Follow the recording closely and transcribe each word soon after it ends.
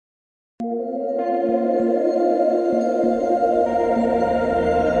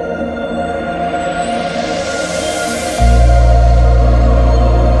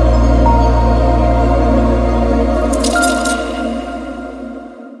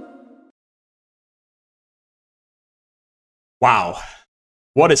Wow.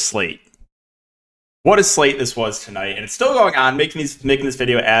 What a slate. What a slate this was tonight. And it's still going on, making this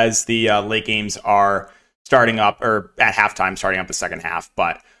video as the late games are starting up, or at halftime, starting up the second half.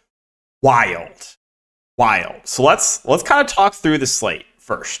 But wild. So let's kind of talk through the slate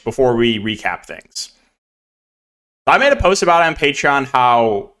first before we recap things. I made a post about it on Patreon,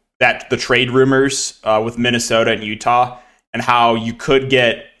 how that the trade rumors with Minnesota and Utah, and how you could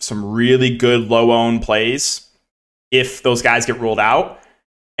get some really good low-owned plays if those guys get ruled out.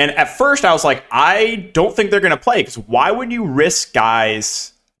 And at first I was like, I don't think they're going to play, because why would you risk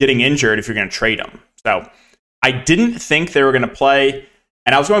guys getting injured if you're going to trade them? So I didn't think they were going to play,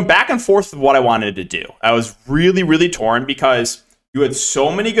 and I was going back and forth with what I wanted to do. I was really, really torn, because you had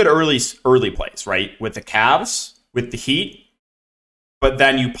so many good early plays, right? With the Cavs, with the Heat, but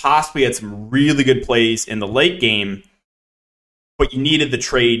then you possibly had some really good plays in the late game, but you needed the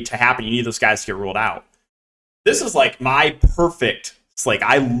trade to happen. You need those guys to get ruled out. This is like my perfect slate.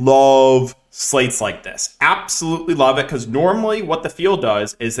 I love slates like this. Absolutely love it, because normally what the field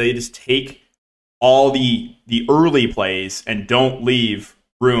does is they just take all the early plays and don't leave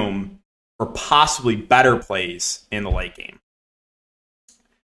room for possibly better plays in the late game.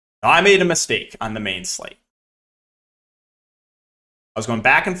 Now, I made a mistake on the main slate. I was going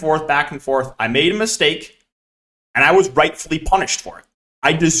back and forth. I made a mistake, and I was rightfully punished for it.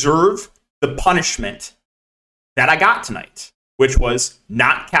 I deserve the punishment that I got tonight, which was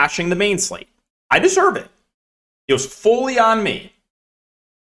not cashing the main slate. I deserve it. It was fully on me.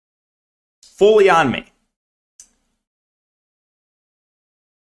 So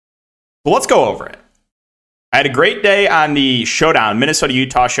let's go over it. I had a great day on the showdown,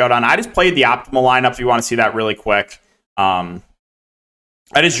 Minnesota-Utah showdown. I just played the optimal lineup if you want to see that really quick. I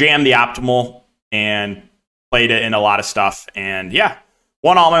just jammed the optimal and played it in a lot of stuff. And yeah,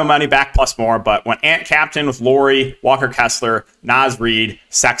 won all my money back plus more, but went Ant Captain with Laurie, Walker Kessler, Naz Reid,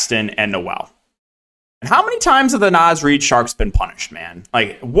 Sexton, and Noel. And how many times have the Naz Reid Sharks been punished, man?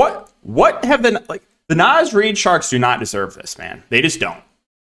 Like, what have been, like, the Naz Reid Sharks do not deserve this, man. They just don't.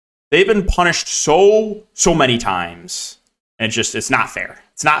 They've been punished so many times, and it's not fair.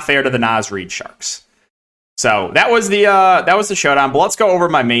 It's not fair to the Naz Reid Sharks. So that was the showdown. But let's go over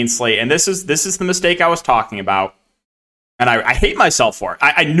my main slate, and this is the mistake I was talking about. And I hate myself for it.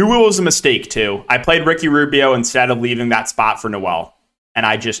 I knew it was a mistake, too. I played Ricky Rubio instead of leaving that spot for Noel. And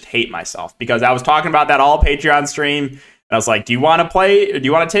I just hate myself, because I was talking about that all Patreon stream. And I was like, do you want to play? Do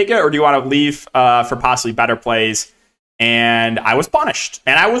you want to take it? Or do you want to leave for possibly better plays? And I was punished.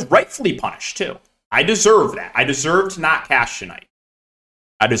 And I was rightfully punished, too. I deserve that. I deserve to not cash tonight.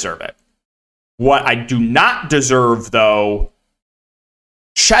 I deserve it. What I do not deserve, though,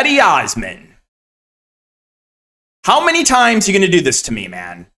 Cedi Osman. How many times are you going to do this to me,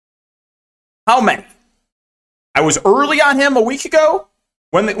 man? How many? I was early on him a week ago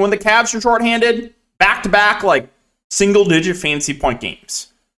when the Cavs were shorthanded, back-to-back, like, single-digit fantasy point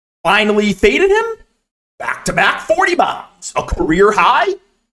games. Finally faded him, back-to-back 40 bombs. A career high?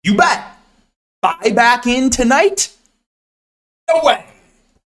 You bet. Buy back in tonight? No way.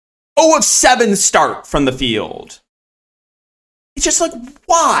 0 of 7 start from the field. It's just like,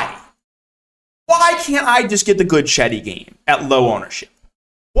 why? Why can't I just get the good Cedi game at low ownership?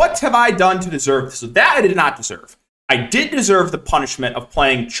 What have I done to deserve this? So that I did not deserve. I did deserve the punishment of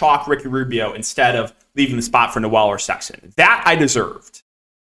playing chalk Ricky Rubio instead of leaving the spot for Noel or Sexton. That I deserved.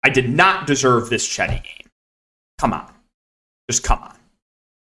 I did not deserve this Cedi game. Come on. Just come on.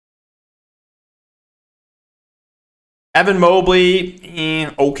 Evan Mobley,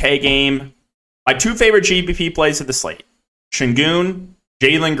 okay game. My two favorite GPP plays of the slate. Şengün,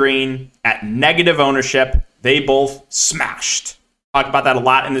 Jalen Green at negative ownership. They both smashed. Talked about that a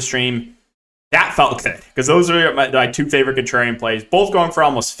lot in the stream. That felt good, because those are my two favorite contrarian plays. Both going for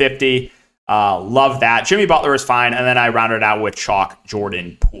almost 50. Love that. Jimmy Butler is fine. And then I rounded out with chalk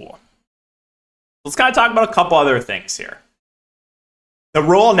Jordan Poole. Let's kind of talk about a couple other things here. The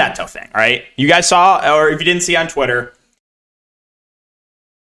Raul Neto thing, all right? You guys saw, or if you didn't see on Twitter,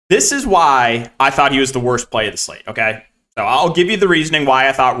 this is why I thought he was the worst play of the slate, okay? So I'll give you the reasoning why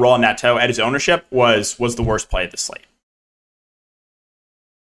I thought Raul Neto at his ownership was the worst play of the slate.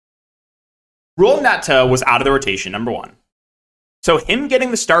 Raul Neto was out of the rotation, number one. So him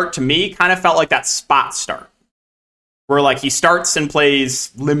getting the start, to me, kind of felt like that spot start, where like he starts and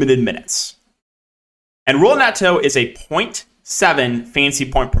plays limited minutes. And Raul Neto is a 0.7 fantasy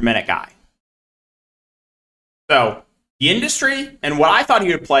point per minute guy. So the industry and what I thought he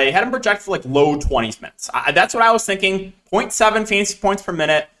would play had him projected for like low 20s minutes. That's what I was thinking. 0.7 fantasy points per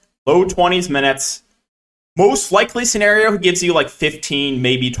minute, low 20s minutes. Most likely scenario, he gives you like 15,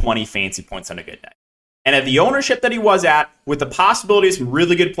 maybe 20 fantasy points on a good day. And at the ownership that he was at, with the possibility of some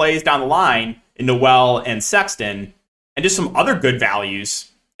really good plays down the line in Noel and Sexton, and just some other good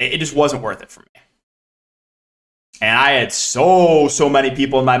values, it just wasn't worth it for me. And I had so many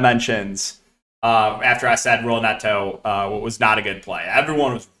people in my mentions after I said Will Neto was not a good play.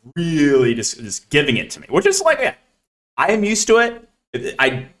 Everyone was really just giving it to me, which is like, yeah, I am used to it.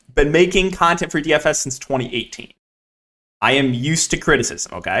 I've been making content for DFS since 2018. I am used to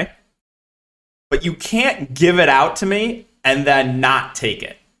criticism, okay? But you can't give it out to me and then not take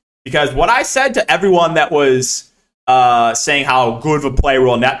it. Because what I said to everyone that was saying how good of a play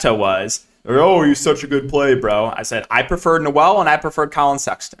Will Neto was, oh, he's such a good play, bro. I said, I preferred Noel and I preferred Colin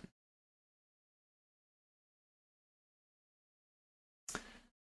Sexton.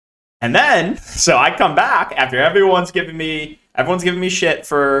 And then, so I come back after everyone's giving me shit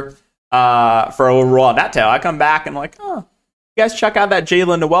for Will Neto. I come back and I'm like, oh, you guys check out that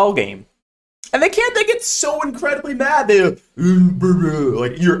Jalen Noel game. And they get so incredibly mad. They're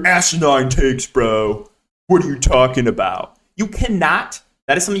like, your asinine takes, bro. What are you talking about? You cannot.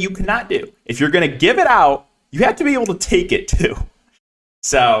 That is something you cannot do. If you're going to give it out, you have to be able to take it too.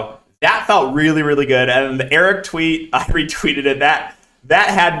 So that felt really, really good. And the Eric tweet, I retweeted it. That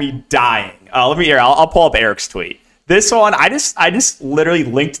had me dying. Let me hear. I'll pull up Eric's tweet. This one, I just literally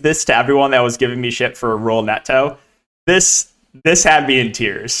linked this to everyone that was giving me shit for Will Neto. This had me in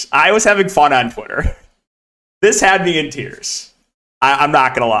tears. I was having fun on Twitter. This had me in tears. I'm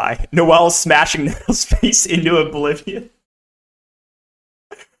not going to lie. Noel smashing Neto's face into oblivion.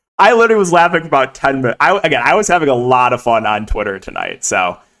 I literally was laughing for about 10 minutes. I was having a lot of fun on Twitter tonight.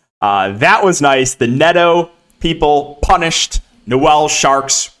 So that was nice. The Neto people punished. Noel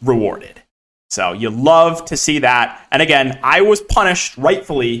Sharks rewarded. So you love to see that. And again, I was punished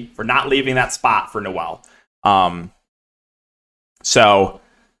rightfully for not leaving that spot for Noel. So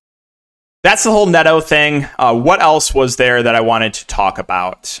that's the whole Neto thing. What else was there that I wanted to talk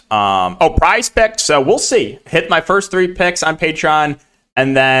about? Prize picks. So we'll see. Hit my first 3 picks on Patreon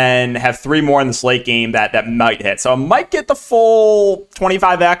and then have 3 more in the slate game that might hit. So I might get the full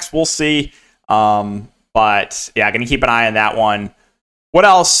 25x. We'll see. But yeah, going to keep an eye on that one. What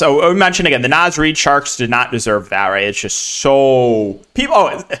else? So we mentioned again, the Nas Reed Sharks did not deserve that, right? It's just so people.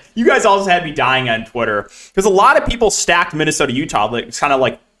 Oh, you guys also had me dying on Twitter because a lot of people stacked Minnesota Utah. It's kind of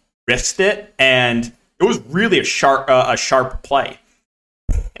like risked it, and it was really a sharp play.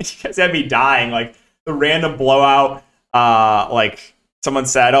 And you guys had me dying, like the random blowout. Like someone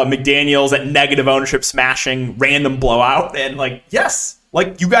said, oh, McDaniels at negative ownership smashing random blowout, and like yes,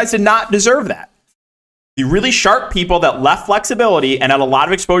 like you guys did not deserve that. The really sharp people that left flexibility and had a lot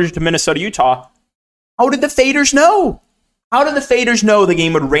of exposure to Minnesota, Utah, how did the faders know? How did the faders know the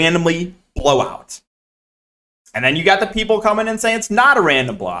game would randomly blow out? And then you got the people coming and saying it's not a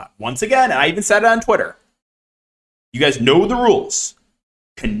random blowout. Once again, and I even said it on Twitter. You guys know the rules.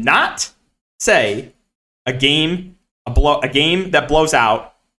 Cannot say a game that blows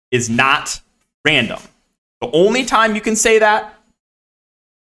out is not random. The only time you can say that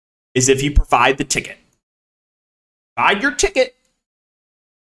is if you provide the ticket. Provide your ticket.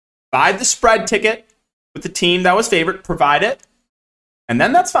 Provide the spread ticket with the team that was favored. Provide it. And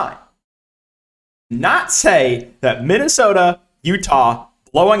then that's fine. Not say that Minnesota, Utah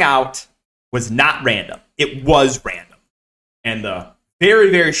blowing out was not random. It was random. And the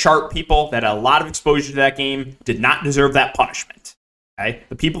very, very sharp people that had a lot of exposure to that game did not deserve that punishment. Okay?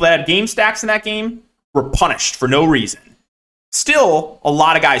 The people that had game stacks in that game were punished for no reason. Still, a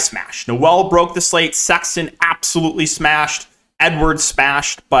lot of guys smashed. Noel broke the slate. Sexton absolutely smashed. Edwards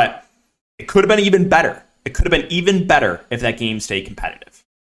smashed. But it could have been even better. It could have been even better if that game stayed competitive.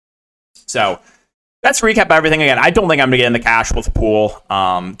 So that's a recap of everything. Again, I don't think I'm going to get in the cash with the pool.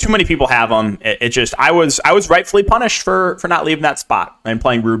 Too many people have them. It just I was rightfully punished for not leaving that spot and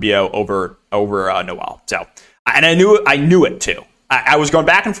playing Rubio over Noel. So and I knew it too. I was going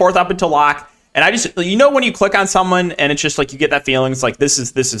back and forth up until lock. And I just, when you click on someone and it's just like you get that feeling, it's like this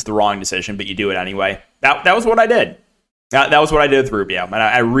is the wrong decision, but you do it anyway. That was what I did. That was what I did with Rubio, and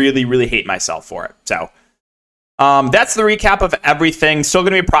I really, really hate myself for it. So that's the recap of everything. Still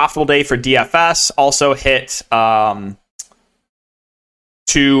going to be a profitable day for DFS. Also hit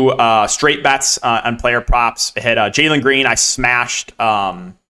 2 straight bets on player props. Hit Jalen Green. I smashed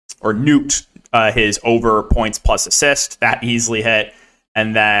or nuked his over points plus assist. That easily hit.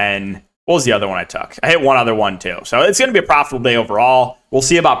 And then what was the other one I took? I hit one other one too. So it's going to be a profitable day overall. We'll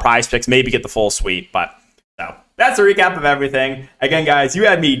see about prize picks. Maybe get the full suite. But so that's a recap of everything. Again, guys,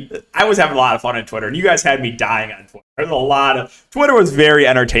 I was having a lot of fun on Twitter, and you guys had me dying on Twitter. Twitter was very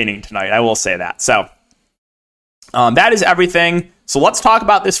entertaining tonight. I will say that. So That is everything. So let's talk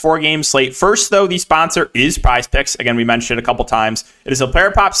about this 4-game slate. First, though, the sponsor is Prize Picks. Again, we mentioned it a couple times. It is a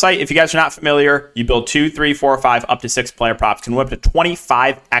player prop site. If you guys are not familiar, you build 2, 3, 4, 5, up to 6 player props. Can win up to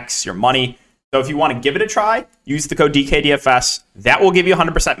 25x your money. So if you want to give it a try, use the code DKDFS. That will give you a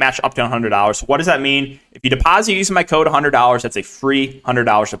 100% match up to $100. So what does that mean? If you deposit using my code $100, that's a free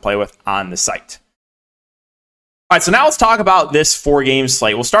 $100 to play with on the site. All right, so now let's talk about this 4-game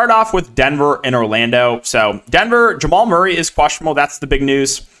slate. We'll start off with Denver and Orlando. So Denver, Jamal Murray is questionable. That's the big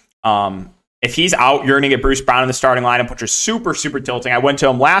news. If he's out, you're going to get Bruce Brown in the starting lineup, which is super, super tilting. I went to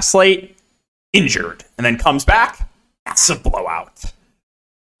him last slate, injured, and then comes back. Massive blowout.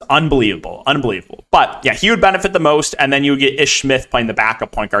 Unbelievable. But yeah, he would benefit the most, and then you would get Ish Smith playing the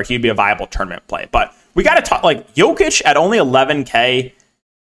backup point guard. He'd be a viable tournament play. But we got to talk, like, Jokic at only $11K.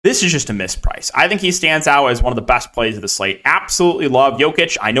 This is just a misprice. I think he stands out as one of the best plays of the slate. Absolutely love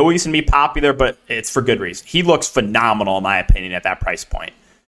Jokic. I know he's going to be popular, but it's for good reason. He looks phenomenal, in my opinion, at that price point.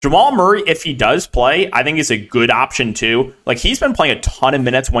 Jamal Murray, if he does play, I think is a good option too. Like, he's been playing a ton of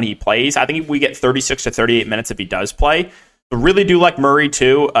minutes when he plays. I think we get 36 to 38 minutes if he does play. So really do like Murray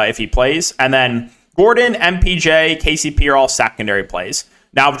too if he plays. And then Gordon, MPJ, KCP are all secondary plays.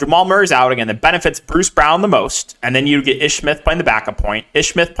 Now, if Jamal Murray's out again, that benefits Bruce Brown the most. And then you get Ish Smith playing the backup point.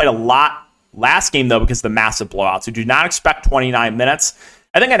 Ish Smith played a lot last game, though, because of the massive blowout. So do not expect 29 minutes.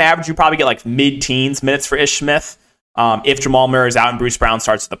 I think on average, you probably get like mid-teens minutes for Ish Smith if Jamal Murray's out and Bruce Brown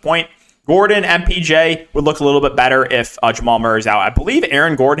starts at the point. Gordon, MPJ would look a little bit better if Jamal Murray's out. I believe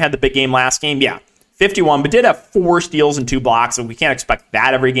Aaron Gordon had the big game last game. Yeah, 51, but did have 4 steals and 2 blocks. So we can't expect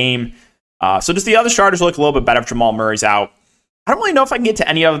that every game. So just the other starters look a little bit better if Jamal Murray's out. I don't really know if I can get to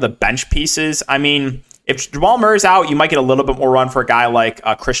any of the bench pieces. I mean, if Jamal Murray's out, you might get a little bit more run for a guy like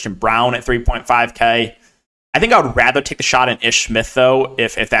Christian Brown at 3.5K. I think I would rather take the shot in Ish Smith, though,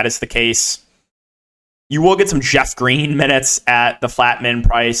 if that is the case. You will get some Jeff Green minutes at the flat min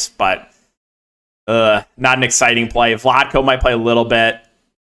price, but not an exciting play. Vlatko might play a little bit.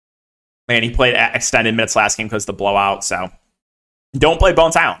 Man, he played extended minutes last game because of the blowout, so don't play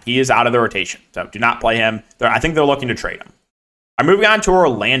Bones Allen. He is out of the rotation, so do not play him. I think they're looking to trade him. I'm moving on to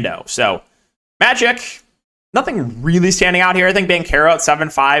Orlando. So, Magic, nothing really standing out here. I think Banchero at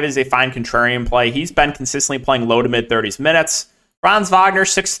 7.5 is a fine contrarian play. He's been consistently playing low to mid 30s minutes. Franz Wagner,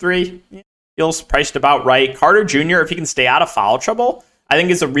 6.3, feels priced about right. Carter Jr., if he can stay out of foul trouble, I think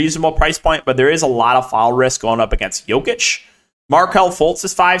is a reasonable price point, but there is a lot of foul risk going up against Jokic. Markelle Fultz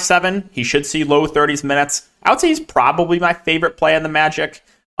is 5.7. He should see low 30s minutes. I would say he's probably my favorite play in the Magic.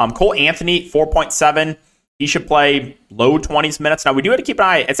 Cole Anthony, 4.7. He should play low 20s minutes. Now, we do have to keep an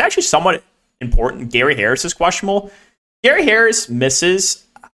eye. It's actually somewhat important. Gary Harris is questionable. Gary Harris misses.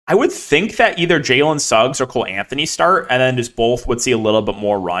 I would think that either Jalen Suggs or Cole Anthony start, and then just both would see a little bit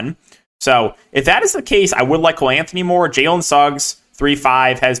more run. So if that is the case, I would like Cole Anthony more. Jalen Suggs,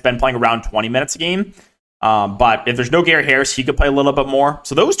 3.5, has been playing around 20 minutes a game. But if there's no Gary Harris, he could play a little bit more.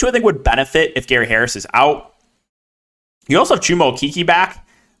 So those two, I think, would benefit if Gary Harris is out. You also have Chuma Okeke back.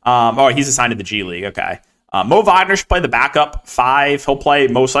 He's assigned to the G League. Okay. Mo Wagner should play the backup 5. He'll play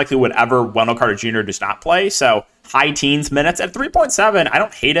most likely whatever Wendell Carter Jr. does not play. So high teens minutes at 3.7. I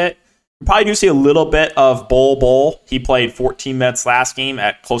don't hate it. You probably do see a little bit of Bull. He played 14 minutes last game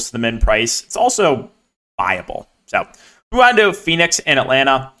at close to the min price. It's also viable. So move on to Phoenix and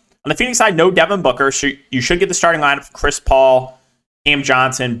Atlanta. On the Phoenix side, no Devin Booker. So you should get the starting lineup of Chris Paul, Cam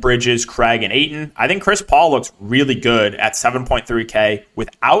Johnson, Bridges, Craig, and Ayton. I think Chris Paul looks really good at 7.3K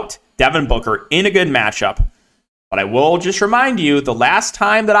without Devin Booker in a good matchup. But I will just remind you, the last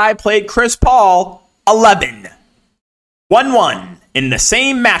time that I played Chris Paul, 11. 1-1 in the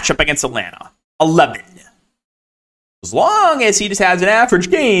same matchup against Atlanta. 11. As long as he just has an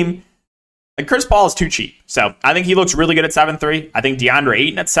average game, like Chris Paul is too cheap. So I think he looks really good at 7.3. I think DeAndre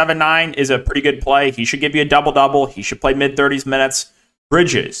Ayton at 7.9 is a pretty good play. He should give you a double-double. He should play mid-30s minutes.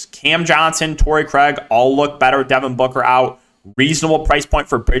 Bridges, Cam Johnson, Torrey Craig all look better with Devin Booker out. Reasonable price point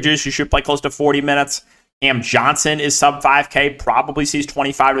for Bridges. You should play close to 40 minutes. Cam Johnson is sub 5K, probably sees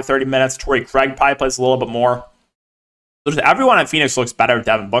 25 to 30 minutes. Torrey Craig probably plays a little bit more. So everyone at Phoenix looks better with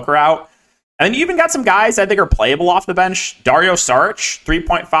Devin Booker out. And then you even got some guys I think are playable off the bench. Dario Saric,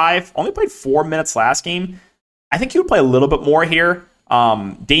 3.5, only played 4 minutes last game. I think he would play a little bit more here.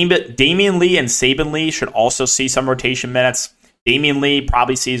 Damian Lee and Saban Lee should also see some rotation minutes. Damian Lee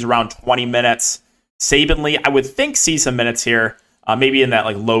probably sees around 20 minutes. Saban Lee, I would think, sees some minutes here, maybe in that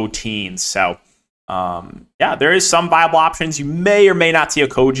like low teens. So, there is some viable options. You may or may not see a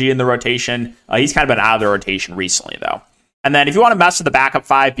Koji in the rotation. He's kind of been out of the rotation recently, though. And then if you want to mess with the backup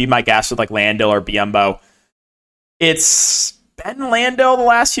 5, be my guest with like Landale or Biombo. It's been Lando the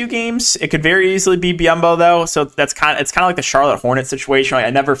last few games. It could very easily be Biombo though. So it's kind of like the Charlotte Hornet situation. I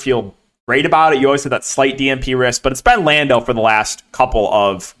never feel great about it. You always have that slight DMP risk, but it's been Lando for the last couple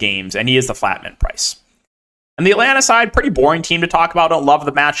of games, and he is the flat mint price. And the Atlanta side, pretty boring team to talk about. Don't love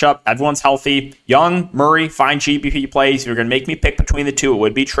the matchup. Everyone's healthy. Young, Murray, fine GPP plays. If you're going to make me pick between the two, it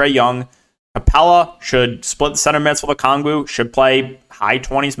would be Trae Young. Capella should split the center minutes with Okongwu. Should play high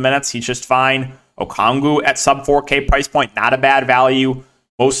 20s minutes. He's just fine. Okongwu at sub 4K price point, not a bad value.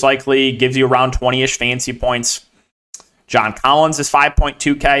 Most likely gives you around 20-ish fantasy points. John Collins is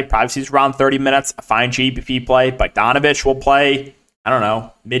 5.2K. Probably sees around 30 minutes. A fine GPP play. Bogdanovich will play, I don't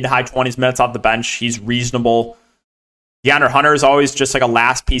know, mid to high 20s minutes off the bench. He's reasonable. DeAndre Hunter is always just like a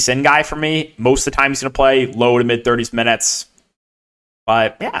last piece in guy for me. Most of the time he's going to play low to mid 30s minutes.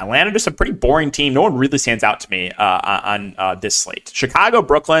 But yeah, Atlanta just a pretty boring team. No one really stands out to me on this slate. Chicago,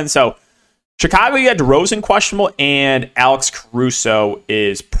 Brooklyn. So Chicago, you had DeRozan questionable, and Alex Caruso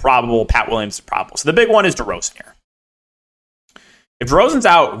is probable. Pat Williams is probable. So the big one is DeRozan here. If DeRozan's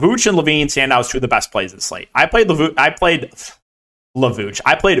out, Vooch and Levine stand out as two of the best plays of the slate. I played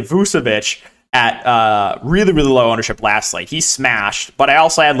Vucevic at really, really low ownership last slate. He smashed, but I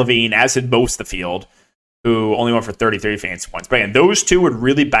also had Levine, as did most of the field, who only went for 33 fantasy points. But again, those two would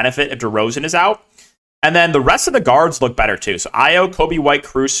really benefit if DeRozan is out. And then the rest of the guards look better too. So Ayo, Kobe White,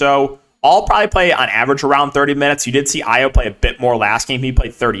 Caruso, all probably play on average around 30 minutes. You did see Ayo play a bit more last game. He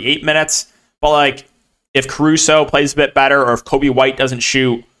played 38 minutes. But like, if Caruso plays a bit better, or if Kobe White doesn't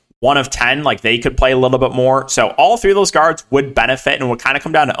shoot 1 of 10, like they could play a little bit more. So all three of those guards would benefit and would kind of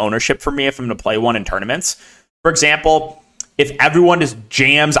come down to ownership for me if I'm going to play one in tournaments. For example, if everyone just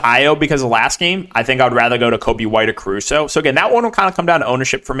jams Ayo because of last game, I think I would rather go to Kobe White or Caruso. So again, that one will kind of come down to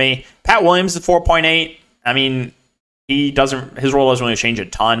ownership for me. Pat Williams is 4.8. I mean, his role doesn't really change a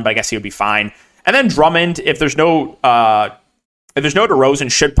ton, but I guess he would be fine. And then Drummond, if there's no DeRozan,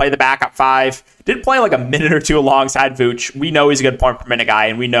 should play the backup 5. Did play like a minute or two alongside Vooch. We know he's a good point per minute guy,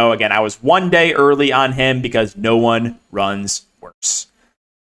 and we know, again, I was one day early on him because no one runs worse.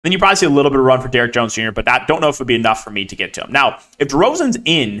 Then you probably see a little bit of run for Derek Jones Jr., but I don't know if it would be enough for me to get to him. Now, if DeRozan's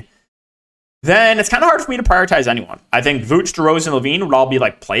in, then it's kind of hard for me to prioritize anyone. I think Vooch, DeRozan, Levine would all be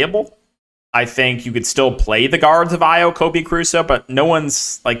like playable. I think you could still play the guards of Ayo, Kobe, Caruso, but no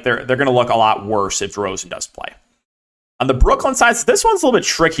one's like they're going to look a lot worse if DeRozan does play. On the Brooklyn side, so this one's a little bit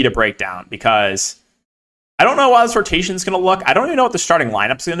tricky to break down because I don't know how this rotation is going to look. I don't even know what the starting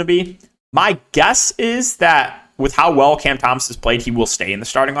lineup is going to be. My guess is that with how well Cam Thomas has played, he will stay in the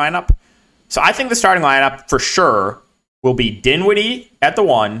starting lineup. So I think the starting lineup for sure will be Dinwiddie at the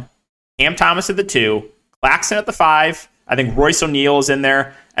 1, Cam Thomas at the 2, Claxton at the 5. I think Royce O'Neal is in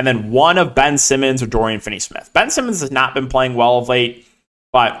there, and then one of Ben Simmons or Dorian Finney-Smith. Ben Simmons has not been playing well of late,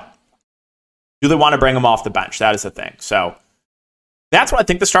 but do they want to bring him off the bench? That is the thing. So that's what I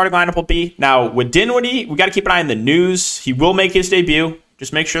think the starting lineup will be. Now, with Dinwiddie, we got to keep an eye on the news. He will make his debut.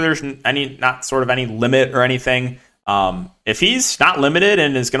 Just make sure there's not any limit or anything. If he's not limited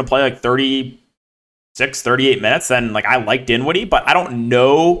and is going to play like 36, 38 minutes, then like I like Dinwiddie, but I don't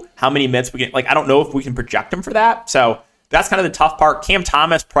know how many minutes we get. Like I don't know if we can project him for that. So that's kind of the tough part. Cam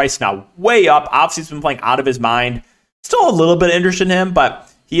Thomas price now way up. Obviously, he's been playing out of his mind. Still a little bit interested in him,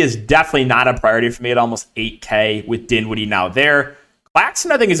 but he is definitely not a priority for me at almost 8K with Dinwiddie now there.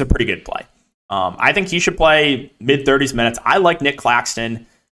 Claxton, I think, is a pretty good play. I think he should play mid-30s minutes. I like Nick Claxton.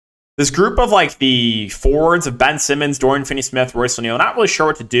 This group of like the forwards of Ben Simmons, Dorian Finney-Smith, Royce O'Neal, not really sure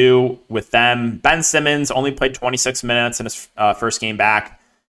what to do with them. Ben Simmons only played 26 minutes in his first game back.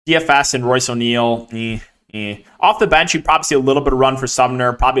 DFS and Royce O'Neal, Off the bench, you'd probably see a little bit of run for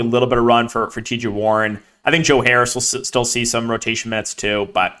Sumner, probably a little bit of run for T.J. Warren. I think Joe Harris will still see some rotation minutes too,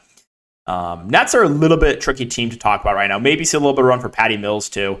 but Nets are a little bit tricky team to talk about right now. Maybe see a little bit of run for Patty Mills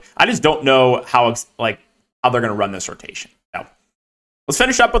too. I just don't know how they're going to run this rotation. So let's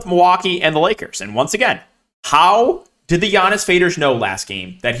finish up with Milwaukee and the Lakers. And once again, how did the Giannis faders know last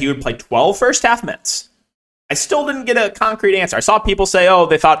game that he would play 12 first half minutes? I still didn't get a concrete answer. I saw people say,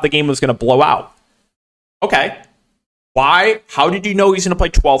 they thought the game was going to blow out. Okay. Why? How did you know he's going to play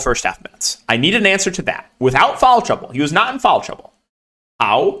 12 first half minutes? I need an answer to that. Without foul trouble. He was not in foul trouble.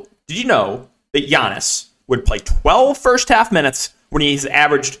 How did you know that Giannis would play 12 first half minutes when he's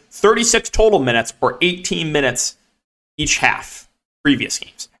averaged 36 total minutes or 18 minutes each half previous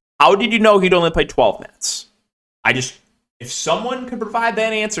games? How did you know he'd only play 12 minutes? If someone could provide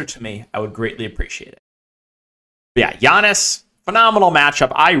that answer to me, I would greatly appreciate it. But yeah, Giannis, phenomenal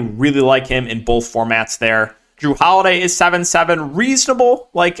matchup. I really like him in both formats there. Drew Holiday is 7-7, reasonable.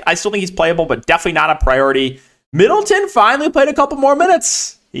 I still think he's playable, but definitely not a priority. Middleton finally played a couple more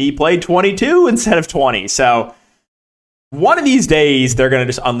minutes. He played 22 instead of 20. So one of these days, they're going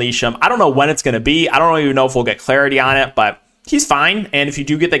to just unleash him. I don't know when it's going to be. I don't even know if we'll get clarity on it, but he's fine. And if you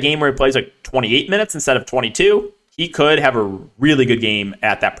do get the game where he plays like 28 minutes instead of 22, he could have a really good game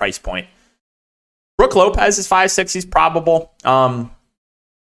at that price point. Brook Lopez is 5'6". He's probable.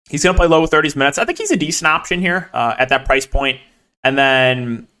 He's going to play low 30s minutes. I think he's a decent option here at that price point. And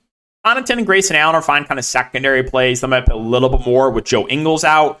then Connaughton and Grayson Allen are fine kind of secondary plays. They might play a little bit more with Joe Ingles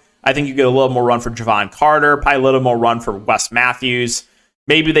out. I think you get a little more run for Javon Carter, probably a little more run for Wes Matthews.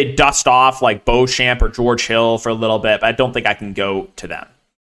 Maybe they dust off like Beauchamp or George Hill for a little bit, but I don't think I can go to them.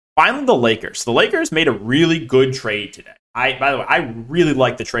 Finally, the Lakers. The Lakers made a really good trade today. By the way, I really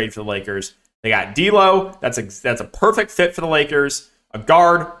like the trade for the Lakers. They got D'Lo. That's a perfect fit for the Lakers. A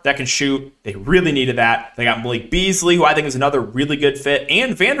guard that can shoot. They really needed that. They got Malik Beasley, who I think is another really good fit,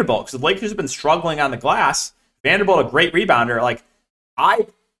 and Vanderbilt, because the Lakers have been struggling on the glass. Vanderbilt, a great rebounder. Like, I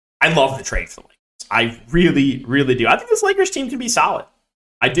love the trade for the Lakers. I really, really do. I think this Lakers team can be solid.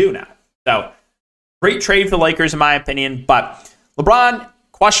 I do now. So, great trade for the Lakers, in my opinion. But LeBron,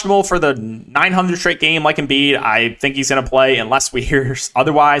 questionable for the 900 straight game like Embiid. I think he's going to play unless we hear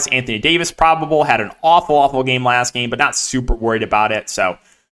otherwise. Anthony Davis probable. Had an awful game last game, but not super worried about it. So,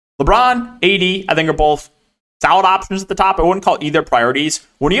 LeBron, AD, I think are both solid options at the top. I wouldn't call either priorities.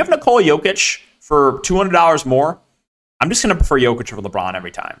 When you have Nikola Jokic for $200 more, I'm just going to prefer Jokic over LeBron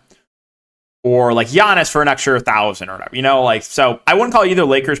every time. Or like Giannis for an extra 1,000 or whatever, so I wouldn't call either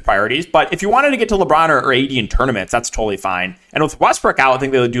Lakers priorities, but if you wanted to get to LeBron or AD in tournaments, that's totally fine. And with Westbrook out, I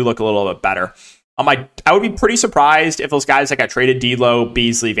think they do look a little bit better. I would be pretty surprised if those guys that got traded, D'Lo,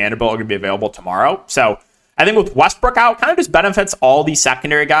 Beasley, Vanderbilt, are going to be available tomorrow. So I think with Westbrook out, kind of just benefits all these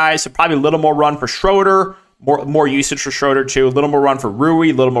secondary guys. So probably a little more run for Schroeder, more usage for Schroeder too, a little more run for Rui,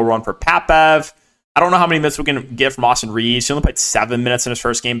 a little more run for Papev. I don't know how many minutes we can get from Austin Reeves. He only played 7 minutes in his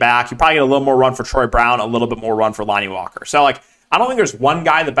first game back. You probably get a little more run for Troy Brown, a little bit more run for Lonnie Walker. So, I don't think there's one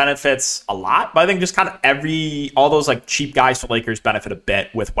guy that benefits a lot, but I think just kind of all those, cheap guys for Lakers benefit a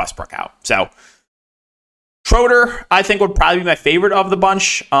bit with Westbrook out. So, Schroeder, I think, would probably be my favorite of the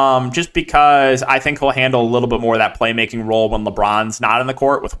bunch, just because I think he'll handle a little bit more of that playmaking role when LeBron's not in the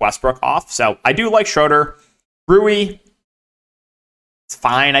court with Westbrook off. So, I do like Schroeder. Rui, it's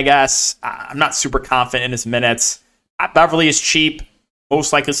fine, I guess. I'm not super confident in his minutes. Beverly is cheap.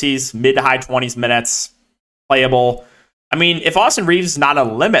 Most likely sees mid to high 20s minutes. Playable. I mean, if Austin Reeves is not a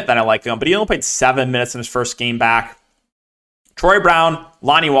limit, then I like him, but he only played 7 minutes in his first game back. Troy Brown,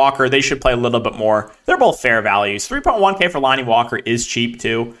 Lonnie Walker, they should play a little bit more. They're both fair values. 3.1K for Lonnie Walker is cheap,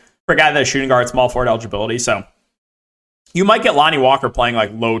 too, for a guy that's shooting guard, small forward eligibility. So you might get Lonnie Walker playing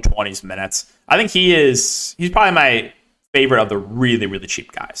low 20s minutes. I think he's probably my favorite of the really, really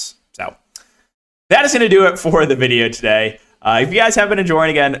cheap guys. So that is going to do it for the video today. If you guys have been enjoying,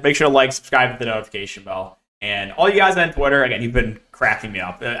 again, make sure to subscribe, hit the notification bell. And all you guys on Twitter, again, you've been cracking me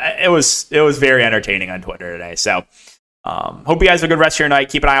up. It was very entertaining on Twitter today. So hope you guys have a good rest of your night.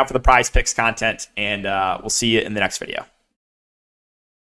 Keep an eye out for the Prize Picks content, and we'll see you in the next video.